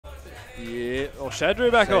Yeah. Oh,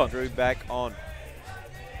 Shadrew back on. Shadrew back on.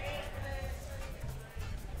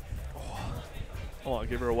 I might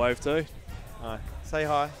give her a wave too. Say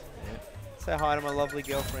hi. Yeah. Say hi to my lovely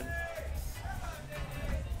girlfriend.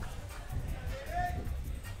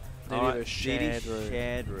 Alright,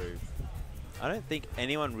 Shadrew. I don't think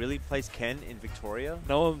anyone really plays Ken in Victoria.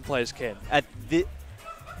 No one plays Ken. At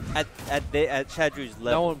Shadrew's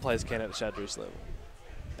level. No one plays Ken at Shadrew's level.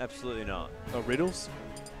 Absolutely not. Oh, Riddles?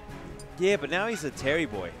 Yeah, but now he's a Terry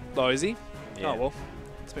boy. Oh, is he? Yeah. Oh, well.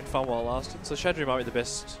 It's been fun while it lasted. So Shadrew might be the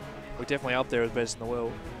best. We're definitely up there as best in the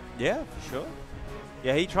world. Yeah, for sure.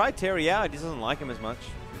 Yeah, he tried Terry out. He doesn't like him as much.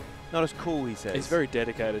 Not as cool, he says. He's very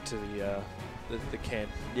dedicated to the Ken.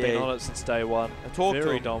 Yeah, been on it since day one.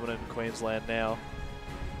 Very dominant in Queensland now.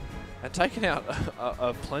 And taken out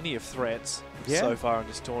plenty of threats so far in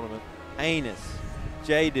this tournament. Anus.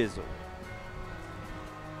 J-Dizzle.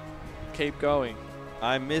 Keep going.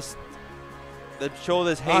 I missed... I'm sure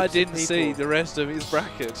there's heaps I didn't of people. see the rest of his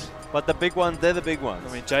bracket. But the big ones, they're the big ones.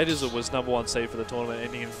 I mean, J-Dizzle was #1 seed for the tournament,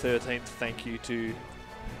 ending in 13th. Thank you to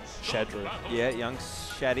Shadrew. Yeah, young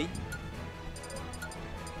Shaddy.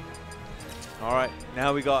 All right,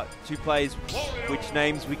 now we got 2 plays, which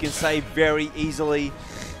names we can say very easily.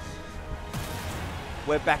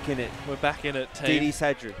 We're back in it. We're back in it, team. DD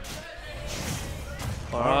Shadrew.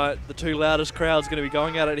 All right, the 2 loudest crowds going to be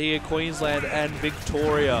going at it here, Queensland and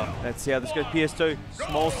Victoria. Let's see how this goes. PS2,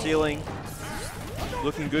 small ceiling.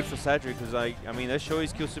 Looking good for Shadrew because, I mean, those sure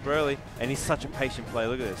he's killed super early. And he's such a patient player.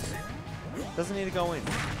 Look at this. Doesn't need to go in.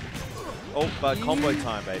 Oh, but combo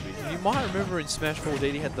time, baby. You might remember in Smash 4,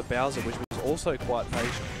 DD had the Bowser, which was also quite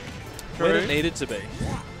patient. True. When it needed to be.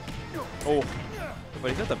 Oh, but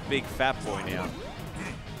he's not the big fat boy now.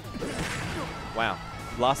 Wow,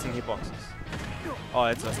 blasting hitboxes. Oh,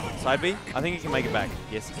 that's a side B. I think he can make it back.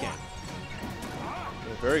 Yes, he can.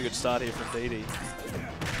 Yeah, very good start here from DD.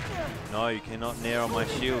 No, you cannot nair on my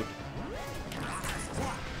shield.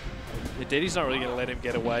 Yeah, DD's not really going to let him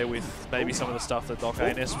get away with maybe some of the stuff that Doc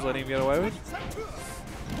ANS was letting him get away with.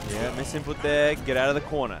 Yeah, miss input there. Get out of the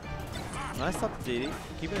corner. Nice stuff, DD.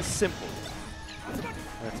 Keeping it simple.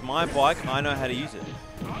 That's my bike. I know how to use it.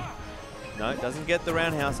 No, it doesn't get the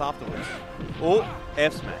roundhouse afterwards. Oh,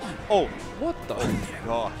 F smash. Oh, what the?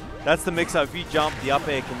 God. That's the mix-up. If you jump, the up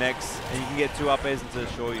air connects, and you can get 2 up airs into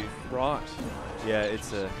Shoryu. Right. Yeah,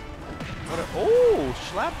 it's a... Oh,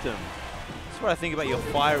 slapped him. That's what I think about your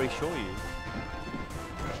fiery Shoryu.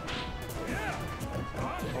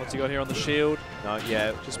 What's he got here on the shield? No,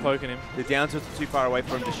 yeah. Just poking him. The down tilt's too far away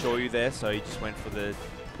for him to Shoryu there, so he just went for the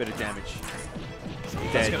bit of damage.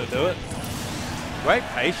 That's going to do it. Great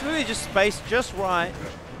patience. He just spaced just right,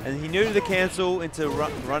 and he knew the cancel into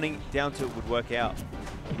running down tilt would work out.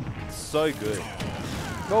 So good.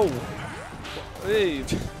 Oh. Hey.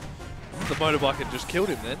 The motorbike had just killed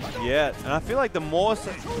him then. Yeah, and I feel like the more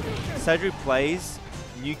Shadrew plays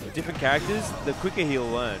different characters, the quicker he'll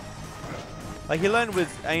learn. Like he learned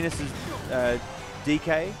with Anus's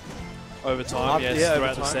DK. Over time, yes, yeah,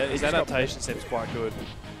 throughout over the time. set. His adaptation seems quite good.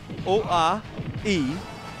 O-R-E.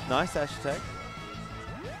 Nice dash attack.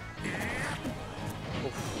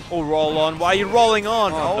 Oh, roll on. Why are you rolling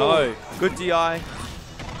on? Oh, no. Good DI.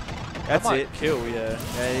 That's it. Kill, yeah.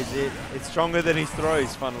 That is it. It's stronger than his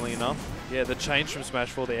throws, funnily enough. Yeah, the change from Smash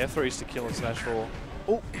 4, the F3s to kill in Smash 4.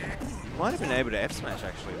 Oh, might have been able to F smash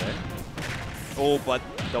actually there. Oh, but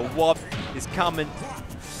the whop is coming.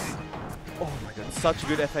 Oh my god, such a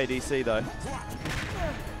good FADC though.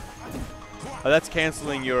 Oh, that's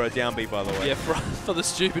cancelling your down B, by the way. Yeah, for the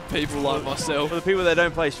stupid people like myself. For the people that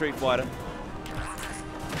don't play Street Fighter.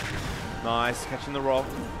 Nice, catching the roll.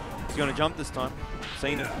 He's going to jump this time.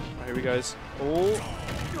 Seen it. Oh, here he goes. Oh.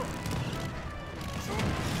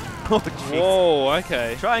 Oh, jeez. Whoa,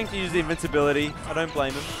 okay. Trying to use the invincibility. I don't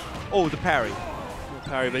blame him. Oh, the parry.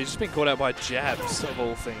 Parry, but he's just been caught out by jabs, of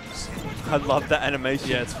all things. I love that animation.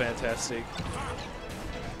 Yeah, it's fantastic.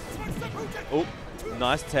 Oh,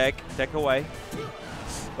 nice tech. Tech away.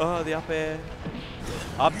 Oh, the up air.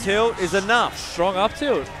 Up tilt is enough. Strong up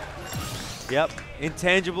tilt. Yep.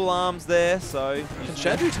 Intangible arms there, so... Can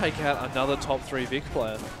Shadrew take out another top 3 Vic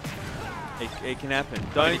player? It can happen.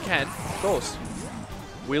 He can, of course.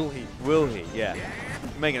 Will he? Will he? Yeah.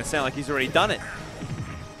 You're making it sound like he's already done it.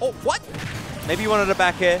 Oh, what? Maybe he wanted a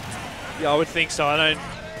back air. Yeah, I would think so. I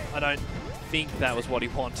don't think that was what he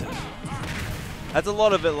wanted. That's a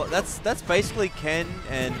lot of it. That's basically Ken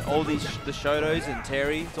and all the Shotos and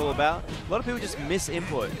Terry. It's all about. A lot of people just miss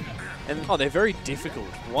input. And oh, they're very difficult.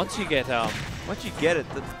 Once you get it,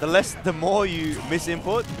 the more you miss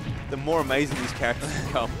input, the more amazing these characters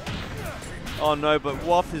become. Oh no, but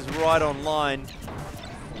Waff is right on line.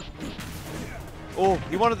 Oh,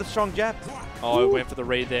 he wanted the strong jab. Oh, he went for the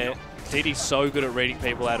read there. DD's so good at reading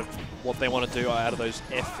people out of what they want to do out of those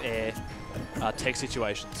F-air tech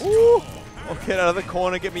situations. Ooh. Oh, get out of the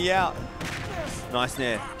corner, get me out. Nice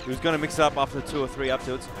nair. He was going to mix it up after 2 or 3 up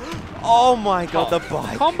tilts. Oh my god, the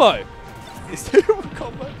bike. Combo. Is there a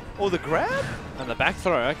combo? Oh, the grab? And the back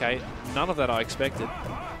throw, okay. None of that I expected.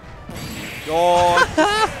 Oh.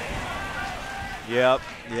 Yep.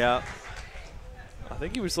 I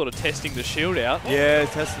think he was sort of testing the shield out. Yeah,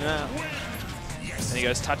 testing it out. And he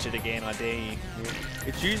goes, touch it again, I dare you. Yeah.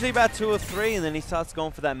 It's usually about 2 or 3, and then he starts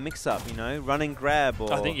going for that mix-up, you know, running grab.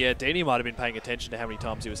 Or I think, yeah, DD might have been paying attention to how many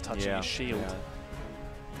times he was touching his shield. Yeah.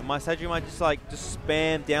 And my Shadrew might just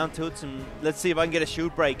spam down tilts, and let's see if I can get a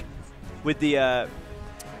shield break with the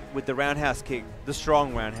roundhouse kick, the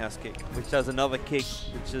strong roundhouse kick, which does another kick,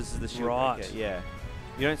 which is the shield breaker. Yeah.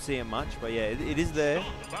 You don't see it much, but yeah, it is there.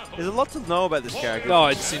 There's a lot to know about this character. No,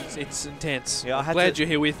 it's intense. Yeah, I'm glad you're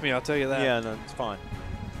here with me, I'll tell you that. Yeah, no, it's fine.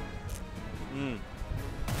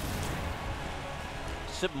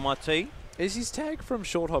 Sipping my tea. Is his tag from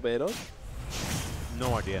Short Hop Air Dodge?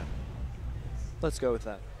 No idea. Let's go with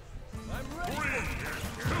that.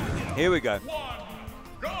 Here we go.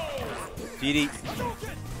 DD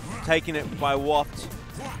taking it by waft.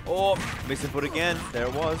 Oh, missing foot again. There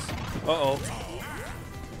it was. Uh-oh.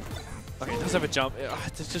 Okay, it does have a jump. It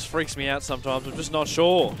just freaks me out sometimes. I'm just not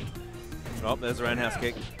sure. Oh, there's a roundhouse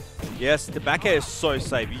kick. Yes, the back air is so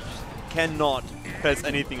safe. You just cannot press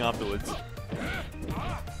anything afterwards.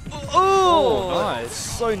 Oh, nice.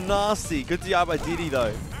 So nasty. Good DI by DD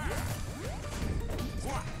though.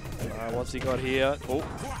 Alright, what's he got here? Oh,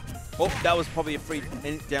 that was probably a free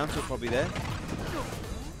down tilt probably there.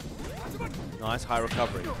 Nice, high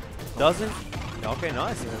recovery. Doesn't? Okay,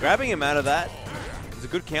 nice. Grabbing him out of that is a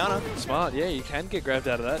good counter. Smart, yeah, you can get grabbed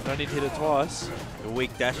out of that. Don't need to hit it twice. A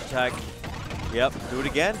weak dash attack. Yep, do it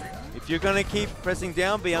again. If you're going to keep pressing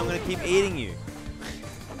down B, I'm going to keep eating you.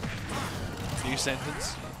 New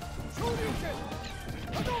sentence.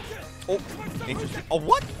 Oh, interesting. Oh,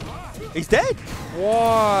 what? He's dead.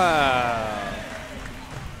 Wow.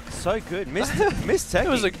 So good. Missed tech. It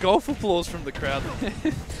was a golf applause from the crowd.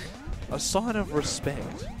 A sign of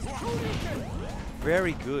respect.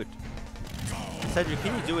 Very good. Shadrew,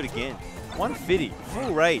 can you do it again? 150,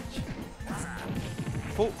 full rage.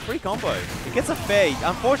 Free combo. It gets a fair.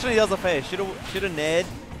 Unfortunately, it does a fair. Should have nared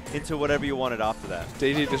into whatever you wanted after that.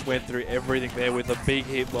 DD just went through everything there with a big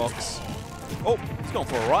hitbox. Oh, he's going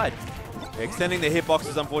for a ride. Yeah, extending the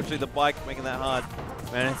hitboxes, unfortunately, the bike making that hard.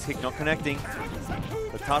 Man, it's kick not connecting.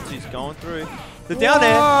 The Tatsu's going through. The down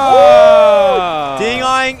air. Oh!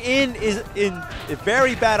 DIing in is a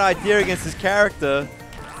very bad idea against his character.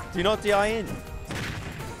 Do not DI in.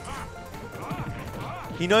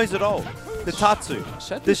 He knows it all. The Tatsu.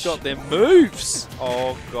 Shadrew's got them moves.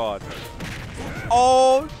 Oh, God.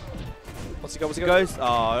 Oh! What's he got?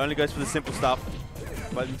 Oh, it only goes for the simple stuff.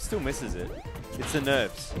 But he still misses it. It's the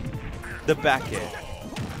nerves. The back air.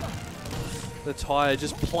 The tire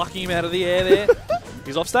just plucking him out of the air there.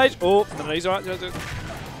 He's off stage. Oh, no, he's all right. Okay,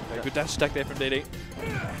 good dash attack there from DD.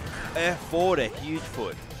 Air forward, a huge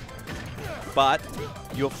foot. But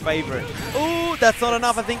your favorite. Oh, that's not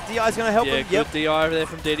enough. I think DI's going to help him. Yeah, good DI over there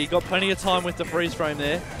from DD. Got plenty of time with the freeze frame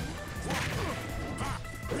there.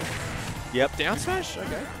 Yep. Down smash?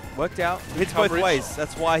 Okay. Worked out. Hits coverage. Both ways.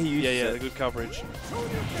 That's why he used it. Yeah, the good coverage.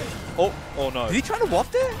 Oh, no. Did he try to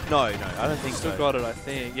waft it? No, I don't think so. Still got it, I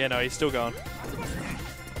think. Yeah, no, he's still going.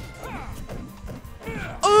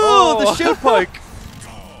 Oh, the shield poke.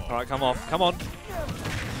 All right, come off. Come on.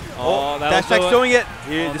 Oh, dash attack's doing it.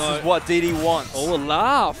 Here, this is what DD wants. Oh, a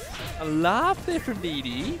laugh. A laugh there from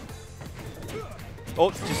DD.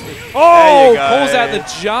 Oh, just pulls out the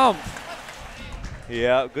jump.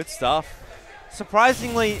 Yeah, good stuff.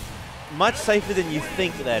 Surprisingly, much safer than you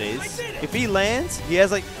think that is. If he lands, he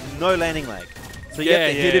has like no landing leg. So you have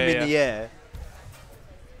to hit him in the air.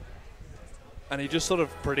 And he just sort of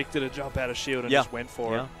predicted a jump out of shield and just went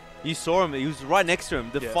for it. You saw him. He was right next to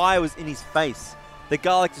him. The fire was in his face. The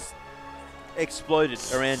garlic just exploded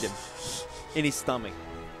around him in his stomach.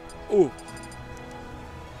 Ooh.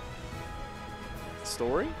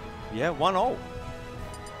 Story? Yeah, 1-0.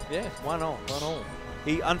 Yeah, 1-0.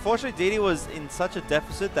 1-0. Unfortunately, DD was in such a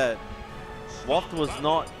deficit that Waft was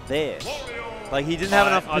not there. Like, he didn't have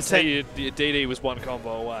enough percent. I'd tell you, DD was one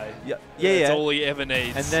combo away. Yeah. That's all he ever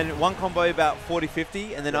needs. And then one combo about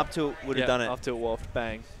 40-50, and then up tilt would have done it. Up tilt Waft,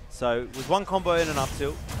 bang. So, it was one combo and an up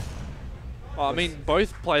tilt. Oh, I mean,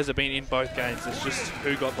 both players have been in both games. It's just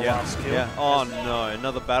who got the last kill. Yeah. Oh, no.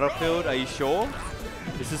 Another Battlefield. Are you sure?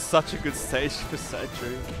 This is such a good stage for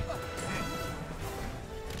Shadrew.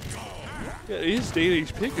 Yeah, it is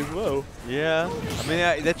Dini's pick as well. Yeah. I mean,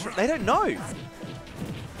 they don't know.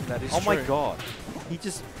 That is Oh true. my god. He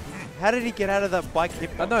just... How did he get out of that bike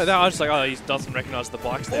hitbox? I know, I was just like, oh, he doesn't recognise the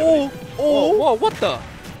bikes there. Oh! Whoa, what the?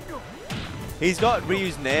 He's got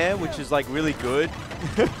Ryu's Nair, which is like really good.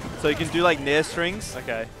 So you can do like Nair strings.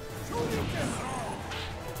 Okay.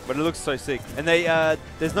 But it looks so sick. And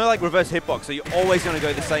there's no like reverse hitbox, so you're always going to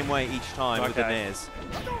go the same way each time with the Nairs.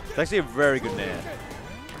 It's actually a very good Nair.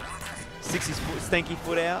 60's stanky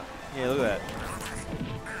foot out. Yeah, look at that.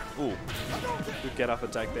 Ooh. Good get up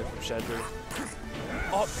attack there from Shadrew.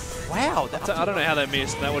 Oh, wow. I don't know how they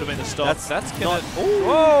missed. That would have been the stop. That's not.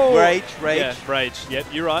 Whoa. Rage. Yeah, rage. Yep,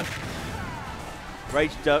 you're right.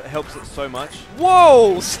 Rage helps it so much.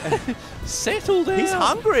 Whoa! Settle down. He's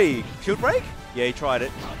hungry. Shield break? Yeah, he tried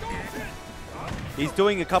it. He's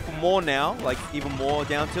doing a couple more now, like even more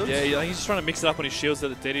down tilts. Yeah, he's just trying to mix it up on his shield so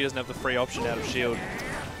that Diddy doesn't have the free option out of shield.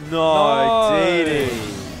 No, Diddy.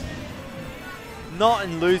 Not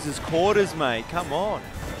in losers' quarters, mate. Come on.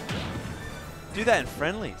 Do that in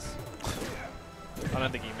friendlies. I don't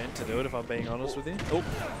think he meant to do it, if I'm being honest with you. Oh,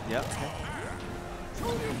 yeah.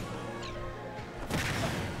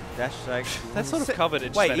 Dash shake. That's sort of covered. It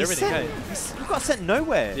just Wait, made everything. He got sent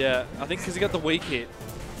nowhere. Yeah, I think because he got the weak hit.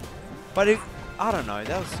 But I don't know.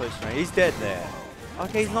 That was so strange. He's dead there.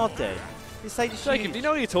 Okay, he's not dead. He's Jacob, do you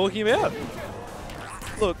know what you're talking about?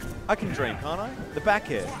 Look, I can dream, can't I? The back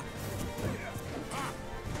air.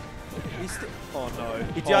 Oh no.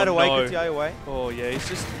 He DI'd away, good DI away. Oh yeah, he's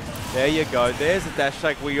just... There you go. There's a dash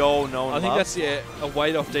shake we all know and I think love. that's a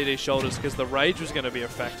weight off DD's shoulders because the rage was going to be a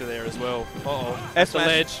factor there as well. That's the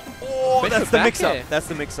ledge. Oh, that's the mix-up. That's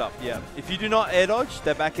the mix-up, yeah. If you do not air dodge,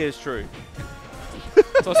 that back air is true.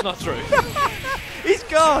 So it's not true. He's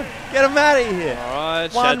gone. Get him out of here. All right,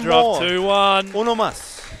 Shadrew up 2-1. Uno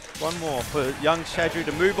mas. One more for young Shadrew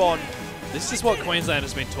to move on. This is what Queensland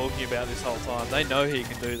has been talking about this whole time. They know he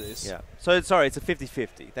can do this. Yeah. So, sorry, it's a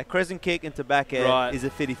 50-50. That crescent kick into back air is a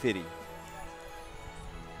 50-50.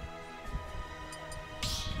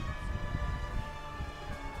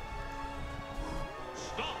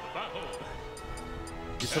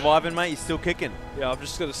 You're surviving, mate? You're still kicking? Yeah, I've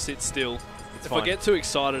just got to sit still. It's if fine. I get too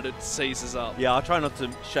excited, it seizes up. Yeah, I'll try not to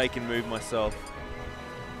shake and move myself.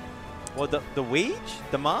 What, the Weege?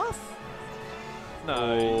 The Marth?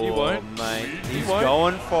 No, you won't. Mate, he's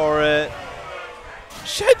going for it.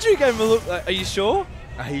 Shadrew gave him a look. Are you sure?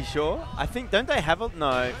 Are you sure? I think, don't they have a... No.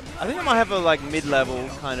 I think they might have a like mid-level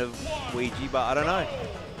kind of Ouija, but I don't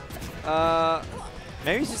know.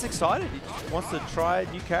 Maybe he's just excited. He just wants to try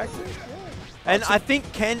a new character. And I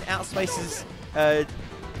think Ken outspaces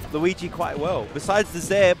Luigi quite well. Besides the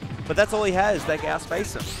Zeb, but that's all he has. They can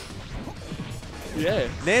outspace him. Yeah.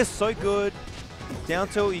 Nair's so good. Down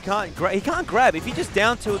tilt, you can't he can't grab. If he just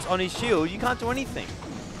down tilts on his shield, you can't do anything.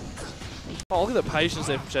 Oh, look at the patience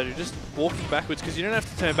there from Shadrew, just walking backwards because you don't have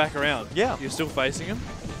to turn back around. Yeah. You're still facing him.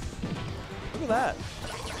 Look at that.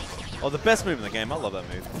 Oh, the best move in the game. I love that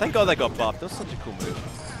move. Thank God they got buffed. That was such a cool move.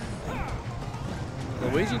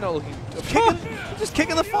 Luigi not looking... Just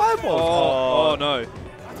kicking the fireball. Oh, no.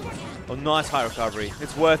 Oh, nice high recovery.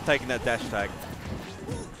 It's worth taking that dash tag.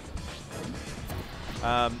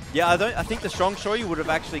 Yeah, I think the strong Shoyu would have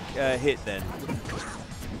actually hit then.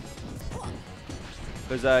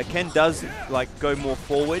 Because Ken does like go more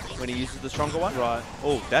forward when he uses the stronger one. Right.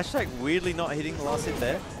 Oh, dash tag weirdly not hitting the last hit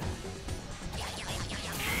there.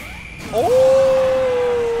 Oh!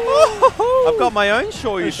 I've got my own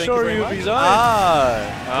Shoyu. Thank you very much. His own.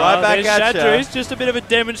 Right back at you. Shadrew. Just a bit of a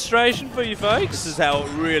demonstration for you folks. This is how it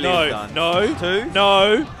really is done. No. Two.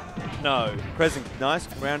 No. No. Crescent, nice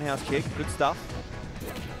roundhouse kick. Good stuff.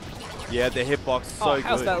 Yeah, the hitbox is so good.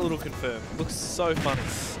 How's that little confirm? Looks so funny.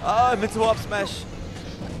 Oh, mental up smash.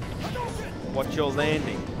 Watch your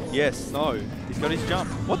landing. Yes. No. He's got his jump.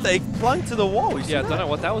 What? They flung to the wall. Yeah, I don't know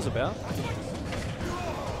what that was about.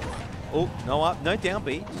 Oh, no up. No down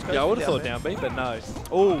B. Yeah, I would have thought down B, but no.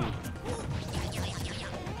 Oh.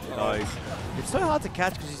 No. It's so hard to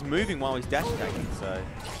catch because he's moving while he's dash attacking, so.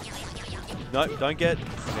 No, don't get.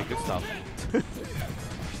 Okay, good stuff.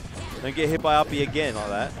 Don't get hit by uppy again like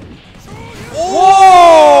that.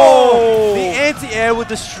 Whoa! The anti-air with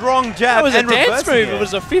the strong jab. That was and a dance move. Air. It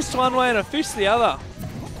was a fist one way and a fist the other.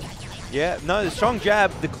 Yeah, no, the strong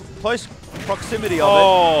jab, the close proximity of it.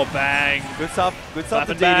 Oh, bang. Good stuff. Good stuff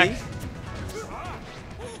to back. DD.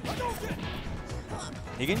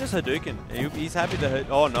 He can just Hadouken. He's happy to hit.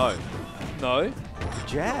 Oh, no. No.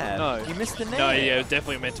 Jab. No. He missed the nair. No, yeah, it was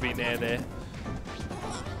definitely meant to be nair there.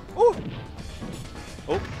 Oh.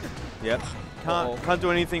 Oh. Yep. Can't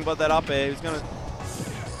do anything but that up air. He's going to...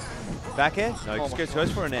 Back air? No, he just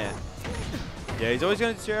goes for an air. Yeah, he's always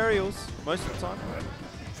going to do aerials most of the time.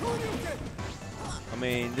 I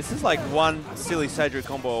mean, this is like one silly Shadrew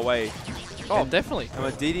combo away. Oh, definitely. And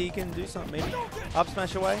a DD can do something, maybe up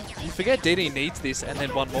smash away. You forget DD needs this and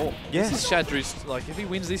then one more. Yeah. This is Shadrew's, like, if he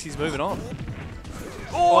wins this, he's moving on.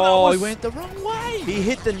 Oh, he went the wrong way. He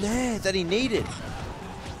hit the nair that he needed.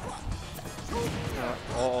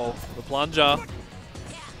 Uh-oh, the plunger.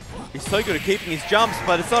 He's so good at keeping his jumps,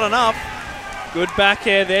 but it's not enough. Good back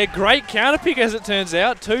air there. Great counter pick as it turns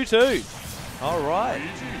out. 2-2. All right.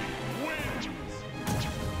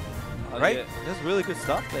 Great. Yeah. That's really good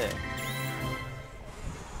stuff there.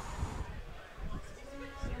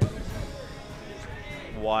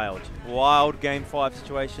 Wild. Wild game 5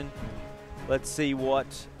 situation. Let's see what...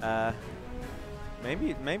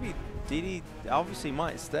 maybe DD obviously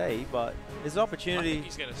might stay, but there's an opportunity. I think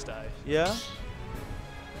he's going to stay. Yeah?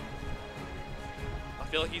 I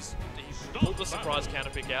feel like he's pulled the surprise counter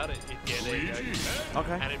pick out. Yeah, there you go.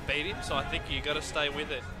 Okay. And it beat him, so I think you got to stay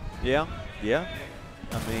with it. Yeah, yeah.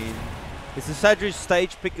 I mean, it's a Shadrew's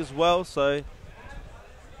stage pick as well, so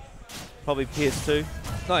probably PS2.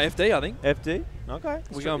 No, FD, I think. FD? Okay.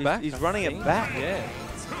 We're going back? He's running it back. Yeah.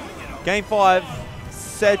 Game 5,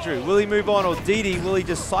 Shadrew. Will he move on, or DD, will he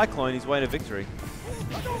just cyclone his way to victory?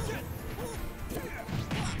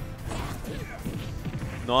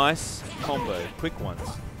 Nice combo. Quick ones.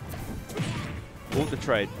 Ult the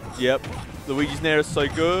trade. Yep. Luigi's Nair is so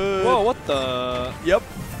good. Whoa, what the? Yep.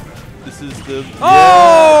 This is the...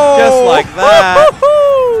 Oh! Yeah, just like that.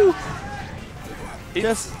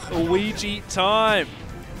 It's Luigi time.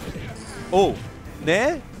 Oh.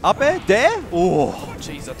 Nair? Up air? Dare? Oh.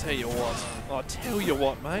 Jeez, I tell you what. I tell you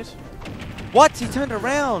what, mate. What? He turned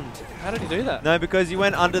around. How did he do that? No, because he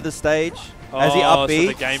went under the stage as he up B.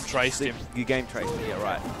 So the game traced him. The game traced him, yeah,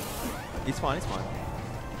 right. It's fine, it's fine.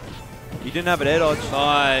 You didn't have an air dodge.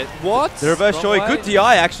 What? The reverse showy. Good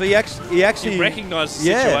DI, actually. He actually... He recognized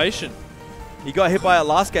the situation. He got hit by it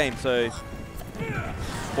last game, so...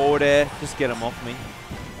 Forward air. Just get him off me.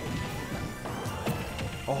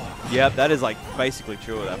 Oh, yeah, that is like basically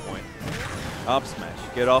true at that point. Up smash.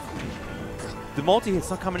 Get off me. The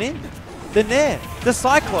multi-hit's not coming in. The Nair. The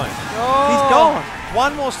Cyclone. Oh. He's gone.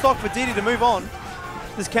 One more stock for DD to move on.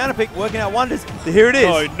 This counter pick working out wonders. Here it is.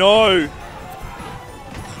 Oh, no.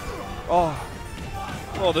 Oh.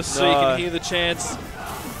 Oh, the so you can hear the chants.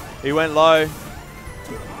 He went low.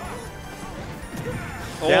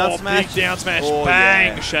 Down smash. Big down smash. Oh,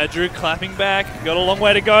 Bang. yeah. Shadrew clapping back. Got a long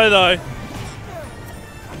way to go, though.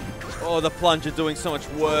 Oh, the plunger doing so much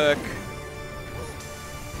work.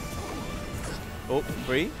 Oh,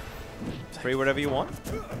 free. Free whatever you want.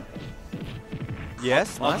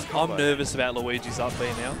 Yes, nice. I'm nervous about Luigi's up B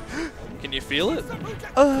now. Can you feel it?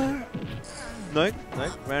 No.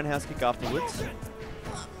 Roundhouse kick afterwards.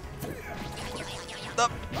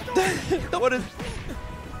 What is...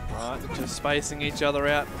 Right, just spacing each other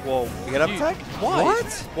out. Whoa. You get up attack? Why?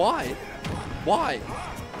 What? Why?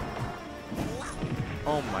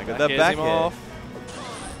 Oh my god, the back air. Off.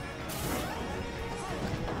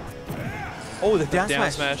 Oh, the down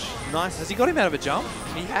smash. Nice. Has he got him out of a jump?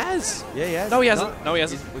 He has. Yeah, he has. No, he hasn't. No, he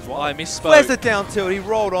hasn't. I misspoke. Where's the down tilt? He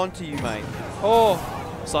rolled onto you, mate. Oh.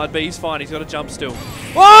 Side B, he's fine. He's got a jump still.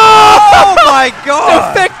 Oh my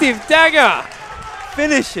god! Effective dagger!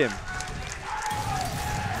 Finish him.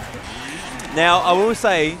 Now, I will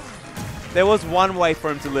say, there was one way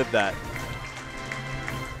for him to live that.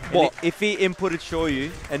 What? If he inputted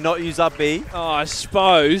Shoryu and not use up B. Oh, I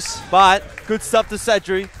suppose. But, good stuff to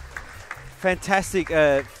Shadrew. Fantastic,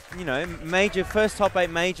 you know, major, first top 8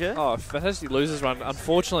 major. Oh, fantastic losers run.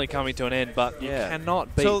 Unfortunately coming to an end, but you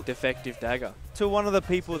cannot beat defective dagger. To one of the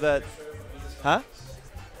people that... Huh?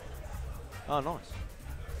 Oh, nice.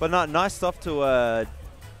 But nice stuff to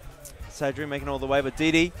Shadrew making all the way. But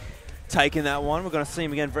DD taking that one. We're going to see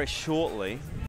him again very shortly.